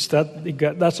that's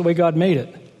the way God made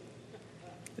it.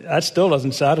 That still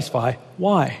doesn't satisfy.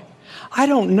 Why? I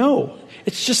don't know.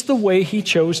 It's just the way he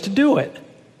chose to do it.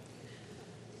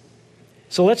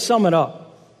 So let's sum it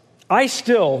up. I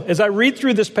still, as I read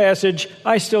through this passage,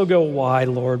 I still go, why,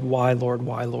 Lord? Why, Lord?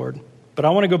 Why, Lord? But I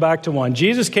want to go back to one.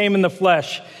 Jesus came in the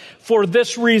flesh for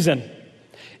this reason.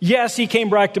 Yes, he came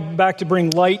back to bring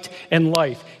light and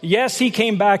life. Yes, he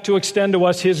came back to extend to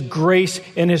us his grace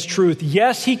and his truth.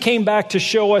 Yes, he came back to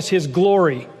show us his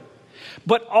glory.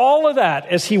 But all of that,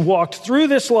 as he walked through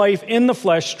this life in the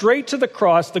flesh, straight to the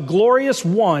cross, the glorious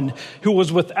one who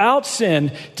was without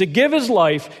sin, to give his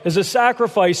life as a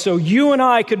sacrifice so you and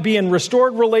I could be in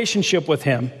restored relationship with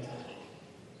him.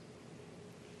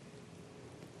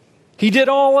 He did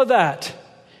all of that.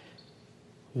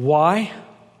 Why?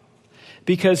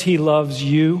 Because he loves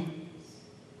you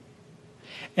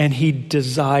and he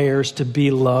desires to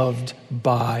be loved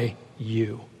by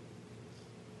you.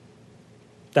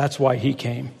 That's why he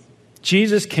came.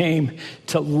 Jesus came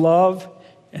to love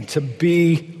and to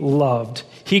be loved.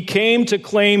 He came to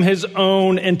claim his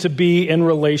own and to be in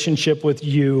relationship with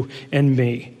you and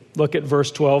me. Look at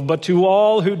verse 12. But to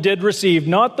all who did receive,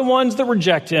 not the ones that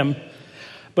reject him,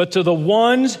 but to the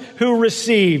ones who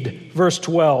received, verse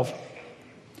 12,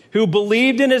 who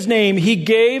believed in his name, he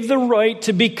gave the right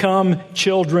to become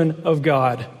children of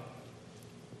God.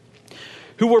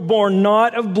 who were born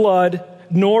not of blood,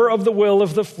 nor of the will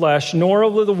of the flesh, nor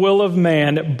of the will of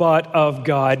man, but of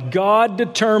God. God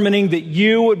determining that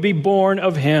you would be born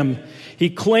of him.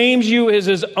 He claims you as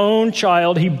his own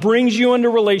child. He brings you into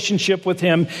relationship with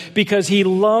him because he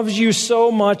loves you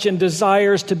so much and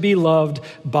desires to be loved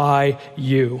by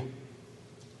you.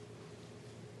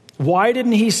 Why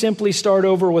didn't he simply start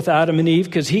over with Adam and Eve?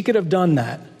 Because he could have done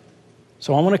that.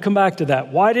 So I want to come back to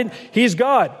that. He's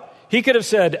God. He could have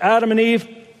said, Adam and Eve,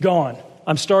 gone.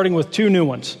 I'm starting with 2 new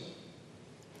ones.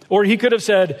 Or he could have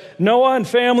said, Noah and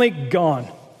family, gone.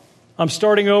 I'm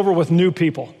starting over with new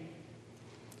people.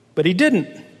 But he didn't.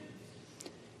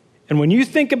 And when you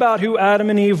think about who Adam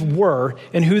and Eve were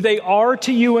and who they are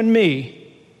to you and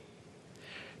me,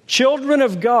 children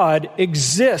of God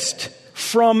exist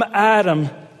from Adam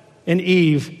and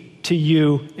Eve to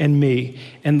you and me.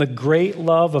 And the great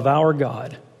love of our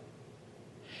God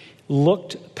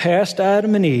looked past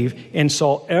Adam and Eve and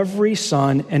saw every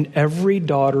son and every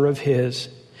daughter of his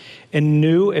and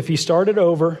knew if he started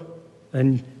over,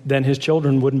 then his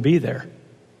children wouldn't be there.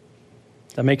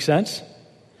 Does that make sense?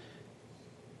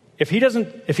 If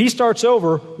he starts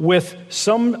over with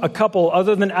a couple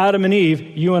other than Adam and Eve,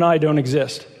 you and I don't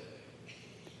exist.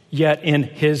 Yet in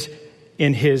his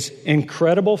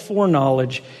incredible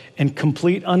foreknowledge and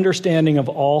complete understanding of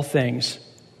all things,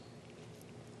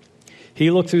 he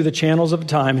looked through the channels of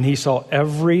time and he saw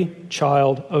every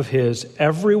child of his,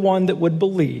 everyone that would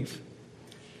believe,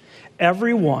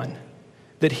 everyone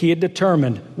that he had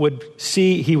determined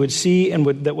he would see and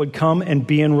that would come and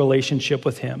be in relationship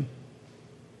with him.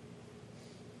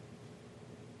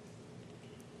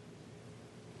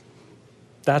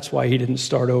 That's why he didn't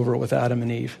start over with Adam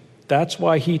and Eve. That's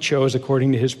why he chose,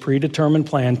 according to his predetermined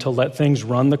plan, to let things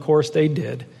run the course they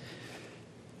did,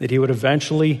 that he would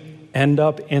eventually end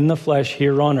up in the flesh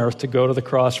here on earth to go to the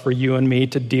cross for you and me,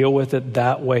 to deal with it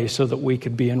that way so that we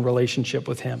could be in relationship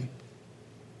with him.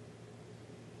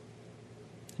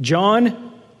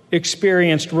 John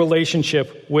experienced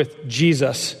relationship with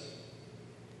Jesus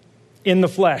in the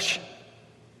flesh.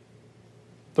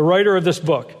 The writer of this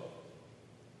book.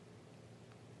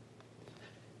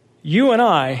 You and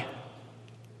I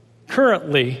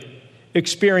currently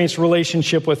experience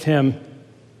relationship with him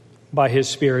by his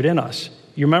Spirit in us.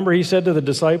 You remember he said to the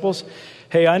disciples,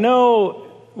 hey, I know,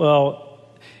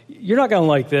 you're not going to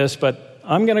like this, but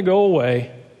I'm going to go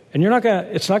away, and you're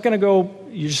just not going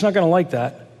to like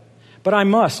that. But I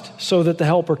must, so that the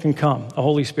Helper can come, the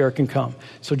Holy Spirit can come.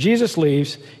 So Jesus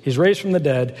leaves, he's raised from the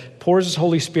dead, pours his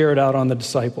Holy Spirit out on the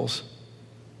disciples.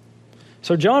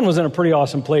 So John was in a pretty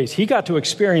awesome place. He got to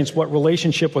experience what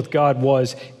relationship with God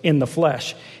was in the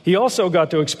flesh. He also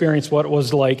got to experience what it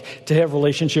was like to have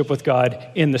relationship with God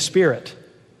in the Spirit.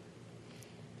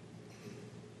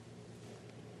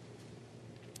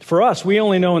 For us, we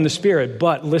only know in the Spirit,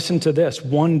 but listen to this,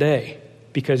 one day,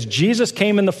 because Jesus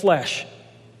came in the flesh,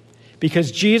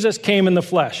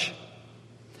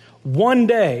 one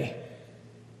day,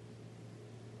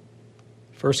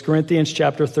 1 Corinthians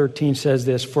chapter 13 says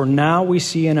this, for now we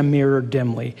see in a mirror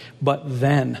dimly, but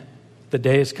then, the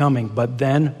day is coming, but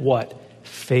then what?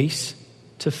 Face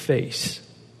to face,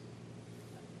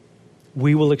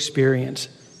 we will experience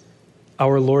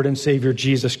our Lord and Savior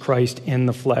Jesus Christ in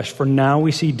the flesh. For now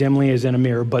we see dimly as in a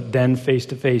mirror, but then face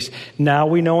to face. Now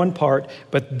we know in part,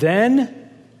 but then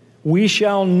we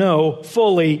shall know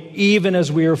fully, even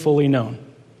as we are fully known.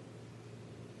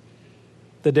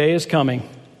 The day is coming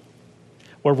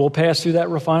where we'll pass through that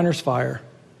refiner's fire.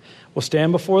 We'll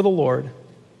stand before the Lord,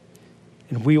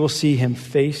 and we will see him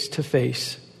face to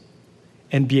face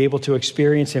and be able to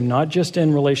experience him not just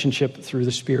in relationship through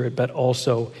the Spirit, but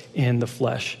also in the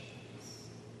flesh.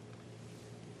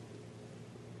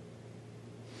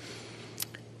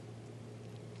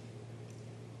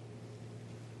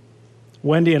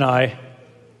 Wendy and I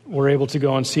were able to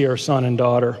go and see our son and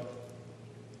daughter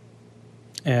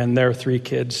and their 3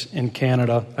 kids in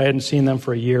Canada. I hadn't seen them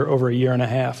for over a year and a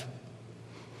half.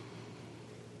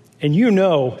 And you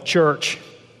know, church,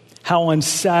 how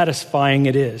unsatisfying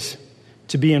it is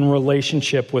to be in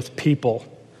relationship with people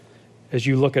as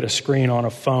you look at a screen on a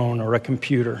phone or a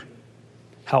computer.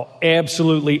 How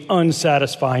absolutely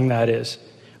unsatisfying that is.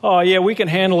 Oh, yeah, we can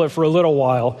handle it for a little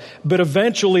while, but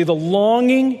eventually the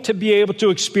longing to be able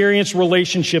to experience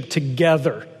relationship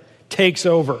together takes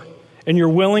over, and you're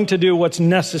willing to do what's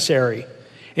necessary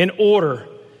in order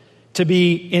to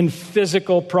be in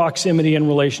physical proximity and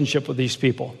relationship with these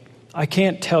people. I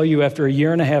can't tell you after a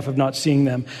year and a half of not seeing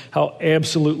them how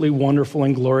absolutely wonderful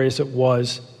and glorious it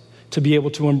was to be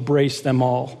able to embrace them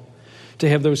all, to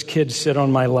have those kids sit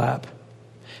on my lap,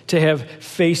 to have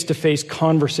face-to-face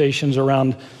conversations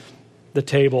around the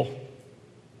table.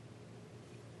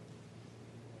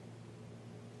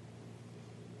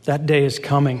 That day is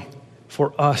coming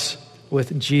for us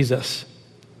with Jesus.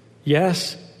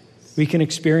 Yes, we can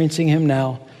experiencing him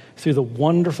now through the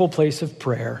wonderful place of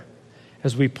prayer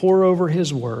as we pore over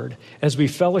his word, as we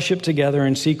fellowship together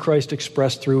and see Christ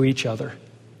expressed through each other.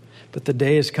 But the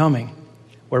day is coming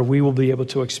where we will be able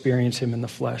to experience him in the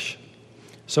flesh.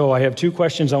 So I have 2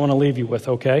 questions I want to leave you with,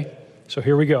 okay? So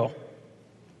here we go.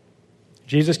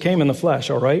 Jesus came in the flesh,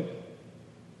 all right?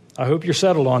 I hope you're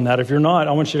settled on that. If you're not,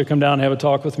 I want you to come down and have a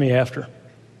talk with me after.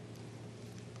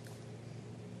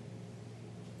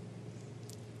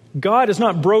 God is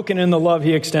not broken in the love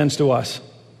he extends to us.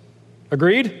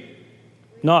 Agreed?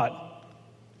 Not.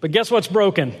 But guess what's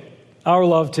broken? Our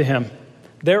love to him.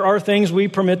 There are things we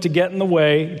permit to get in the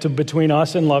way between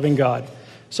us and loving God.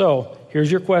 So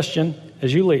here's your question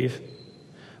as you leave.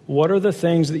 What are the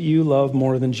things that you love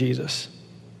more than Jesus?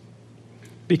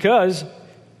 Because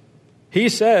he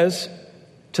says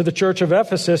to the church of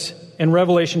Ephesus in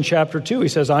Revelation chapter 2, he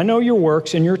says, I know your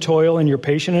works and your toil and your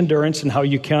patient endurance and how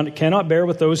you cannot bear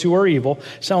with those who are evil.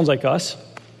 Sounds like us.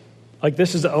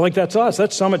 That's us.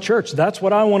 That's Summit Church. That's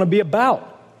what I want to be about.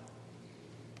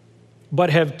 But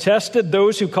have tested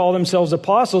those who call themselves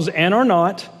apostles and are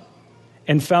not,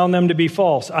 and found them to be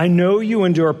false. I know you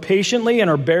endure patiently and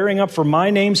are bearing up for my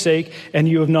name's sake, and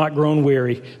you have not grown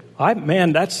weary.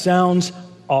 Man, that sounds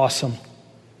awesome.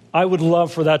 I would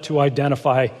love for that to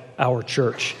identify our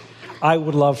church. I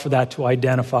would love for that to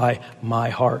identify my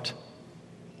heart.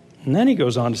 And then he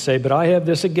goes on to say, but I have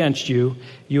this against you.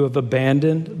 You have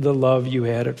abandoned the love you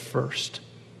had at first.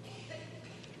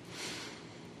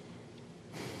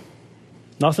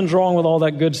 Nothing's wrong with all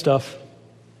that good stuff,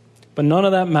 but none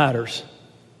of that matters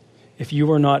if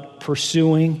you are not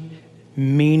pursuing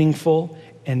meaningful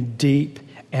and deep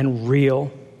and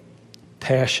real,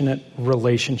 passionate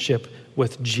relationship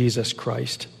with Jesus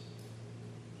Christ.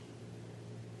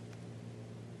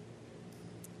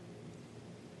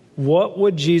 What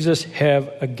would Jesus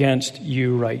have against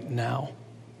you right now?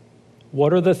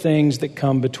 What are the things that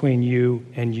come between you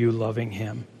and you loving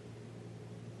him?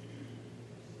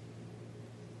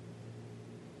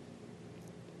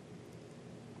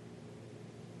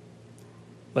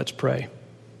 Let's pray.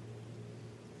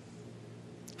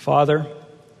 Father,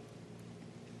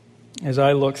 as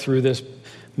I look through this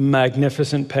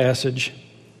magnificent passage,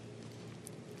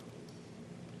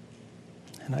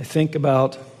 and I think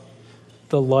about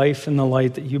the life and the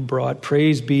light that you brought,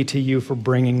 praise be to you for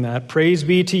bringing that. Praise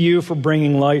be to you for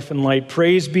bringing life and light.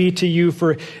 Praise be to you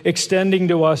for extending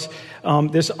to us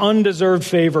this undeserved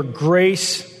favor,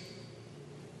 grace,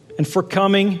 and for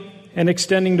coming and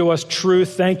extending to us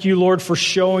truth. Thank you, Lord, for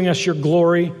showing us your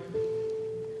glory.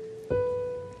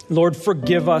 Lord,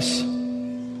 forgive us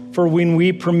for when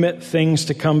we permit things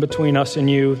to come between us and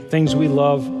you, things we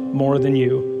love more than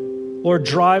you. Lord,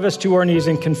 drive us to our knees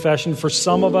in confession. For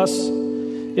some of us,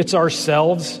 it's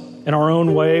ourselves in our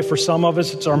own way. For some of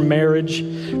us, it's our marriage.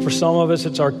 For some of us,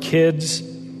 it's our kids.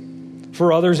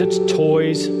 For others, it's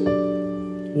toys.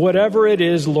 Whatever it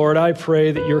is, Lord, I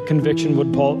pray that your conviction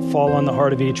would fall on the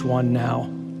heart of each one now.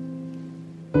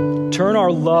 Turn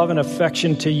our love and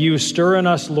affection to you. Stir in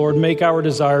us, Lord. Make our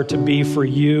desire to be for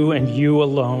you and you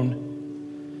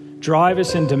alone. Drive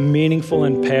us into meaningful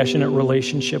and passionate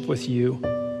relationship with you.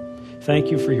 Thank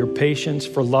you for your patience,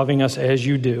 for loving us as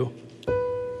you do.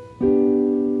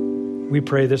 We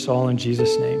pray this all in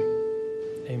Jesus' name.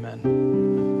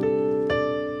 Amen.